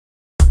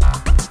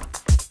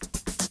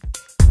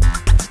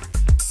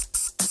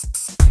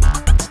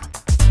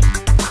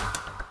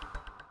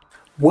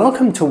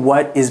Welcome to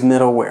What is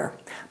Middleware?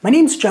 My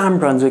name is John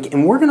Brunswick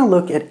and we're going to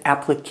look at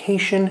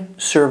application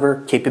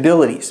server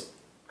capabilities.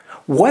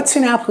 What's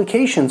an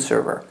application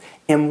server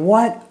and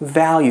what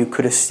value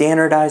could a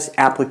standardized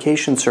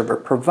application server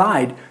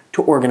provide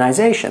to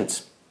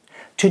organizations?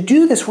 To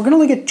do this, we're going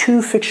to look at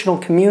two fictional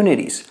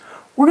communities.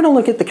 We're going to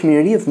look at the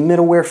community of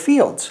Middleware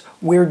Fields,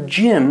 where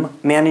Jim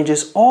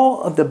manages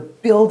all of the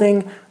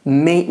building,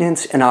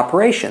 maintenance, and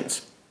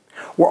operations.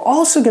 We're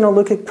also going to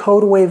look at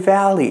Codeway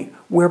Valley,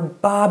 where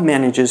Bob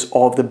manages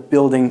all of the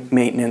building,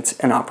 maintenance,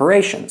 and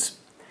operations.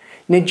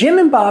 Now, Jim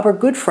and Bob are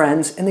good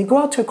friends, and they go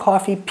out to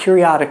coffee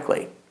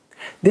periodically.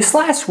 This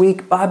last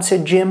week, Bob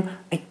said, "Jim,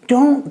 I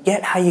don't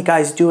get how you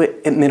guys do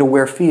it at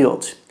Middleware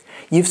Fields.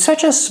 You have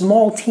such a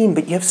small team,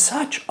 but you have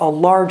such a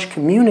large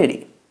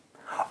community."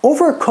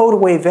 Over at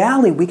Codeway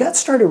Valley, we got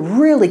started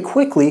really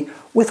quickly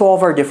with all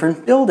of our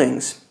different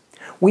buildings.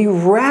 We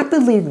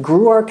rapidly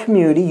grew our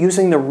community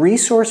using the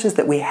resources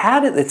that we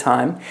had at the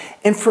time,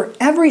 and for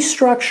every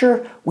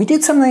structure, we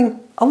did something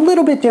a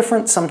little bit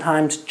different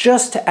sometimes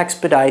just to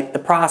expedite the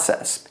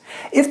process.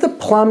 If the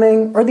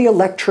plumbing or the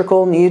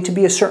electrical needed to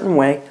be a certain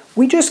way,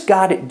 we just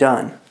got it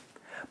done.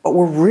 But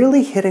we're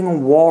really hitting a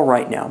wall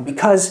right now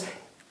because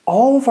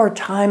all of our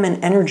time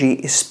and energy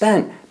is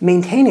spent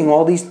maintaining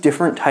all these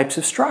different types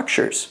of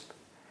structures.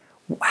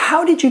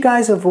 How did you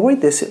guys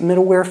avoid this at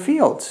Middleware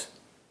Fields?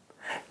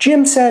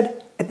 Jim said,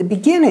 at the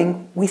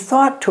beginning, we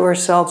thought to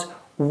ourselves,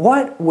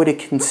 what would a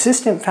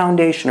consistent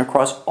foundation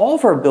across all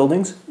of our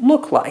buildings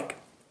look like?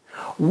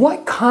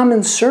 What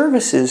common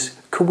services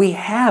could we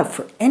have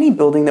for any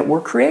building that we're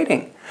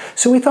creating?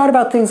 So we thought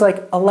about things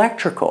like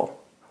electrical,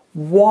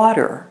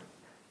 water,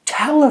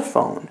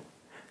 telephone,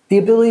 the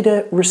ability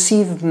to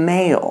receive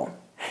mail,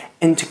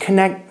 and to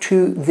connect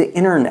to the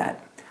internet.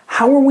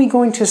 How are we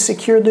going to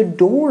secure the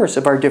doors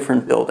of our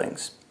different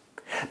buildings?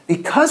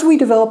 Because we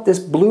developed this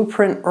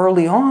blueprint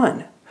early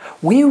on,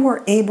 we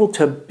were able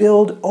to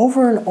build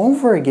over and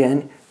over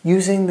again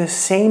using the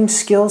same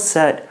skill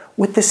set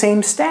with the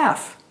same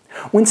staff.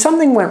 When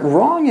something went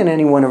wrong in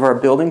any one of our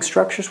building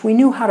structures, we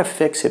knew how to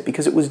fix it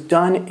because it was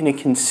done in a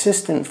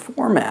consistent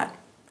format.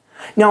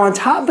 Now, on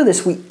top of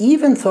this, we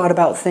even thought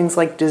about things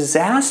like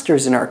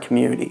disasters in our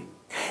community.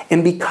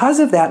 And because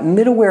of that,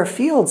 Middleware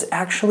Fields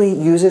actually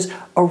uses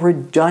a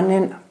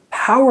redundant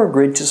power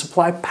grid to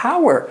supply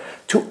power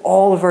to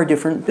all of our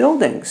different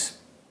buildings.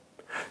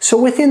 So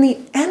within the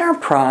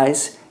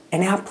enterprise,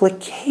 an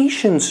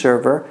application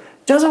server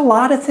does a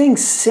lot of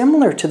things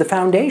similar to the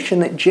foundation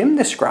that Jim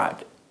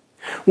described.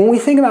 When we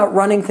think about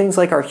running things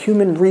like our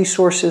human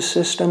resources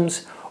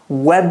systems,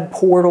 web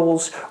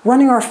portals,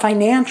 running our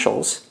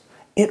financials,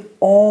 it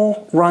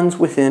all runs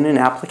within an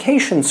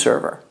application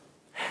server.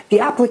 The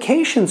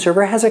application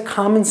server has a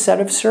common set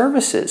of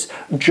services,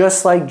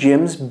 just like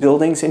Jim's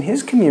buildings in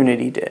his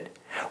community did.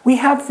 We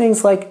have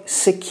things like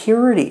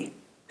security,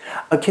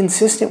 a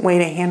consistent way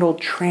to handle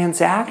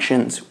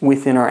transactions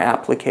within our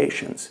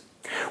applications.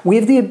 We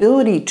have the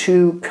ability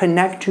to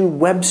connect to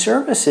web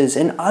services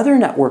and other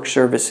network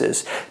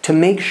services to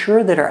make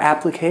sure that our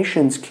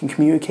applications can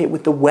communicate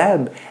with the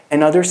web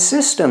and other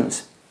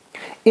systems.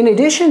 In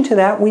addition to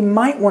that, we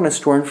might want to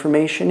store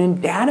information in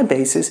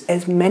databases,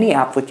 as many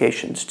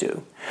applications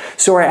do.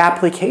 So our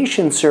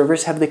application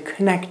servers have the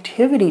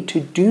connectivity to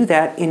do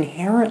that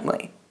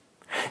inherently.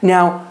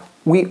 Now,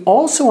 we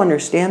also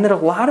understand that a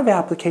lot of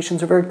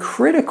applications are very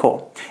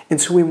critical,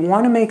 and so we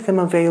want to make them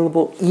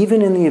available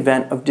even in the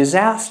event of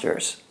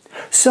disasters.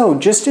 So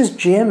just as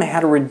Jim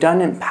had a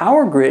redundant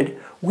power grid,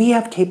 we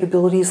have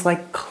capabilities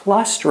like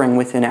clustering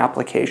within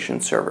application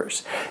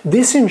servers.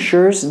 This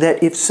ensures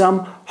that if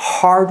some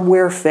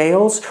hardware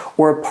fails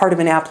or a part of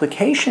an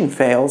application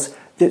fails,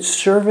 that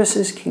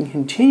services can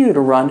continue to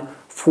run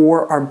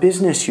for our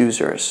business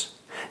users.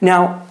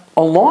 Now,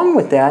 along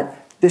with that,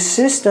 the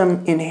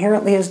system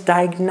inherently has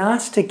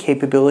diagnostic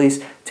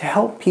capabilities to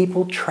help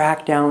people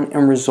track down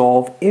and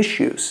resolve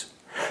issues.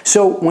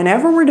 So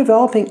whenever we're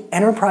developing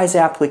enterprise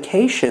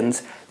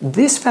applications,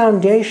 this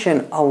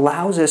foundation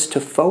allows us to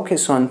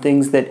focus on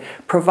things that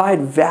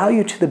provide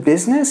value to the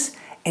business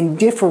and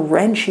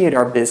differentiate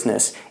our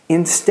business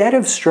instead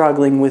of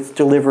struggling with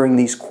delivering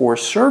these core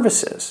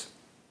services.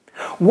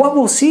 What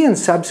we'll see in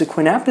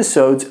subsequent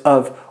episodes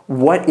of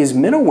What is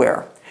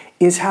Middleware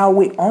is how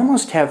we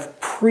almost have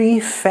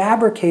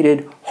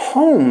prefabricated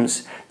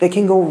homes that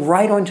can go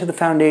right onto the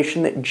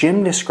foundation that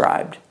Jim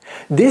described.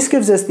 This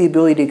gives us the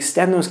ability to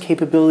extend those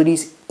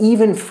capabilities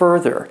even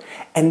further,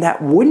 and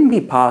that wouldn't be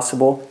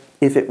possible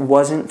if it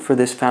wasn't for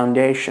this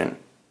foundation.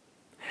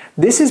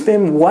 This has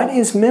been What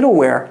is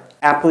Middleware?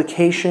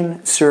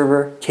 Application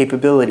Server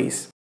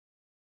Capabilities.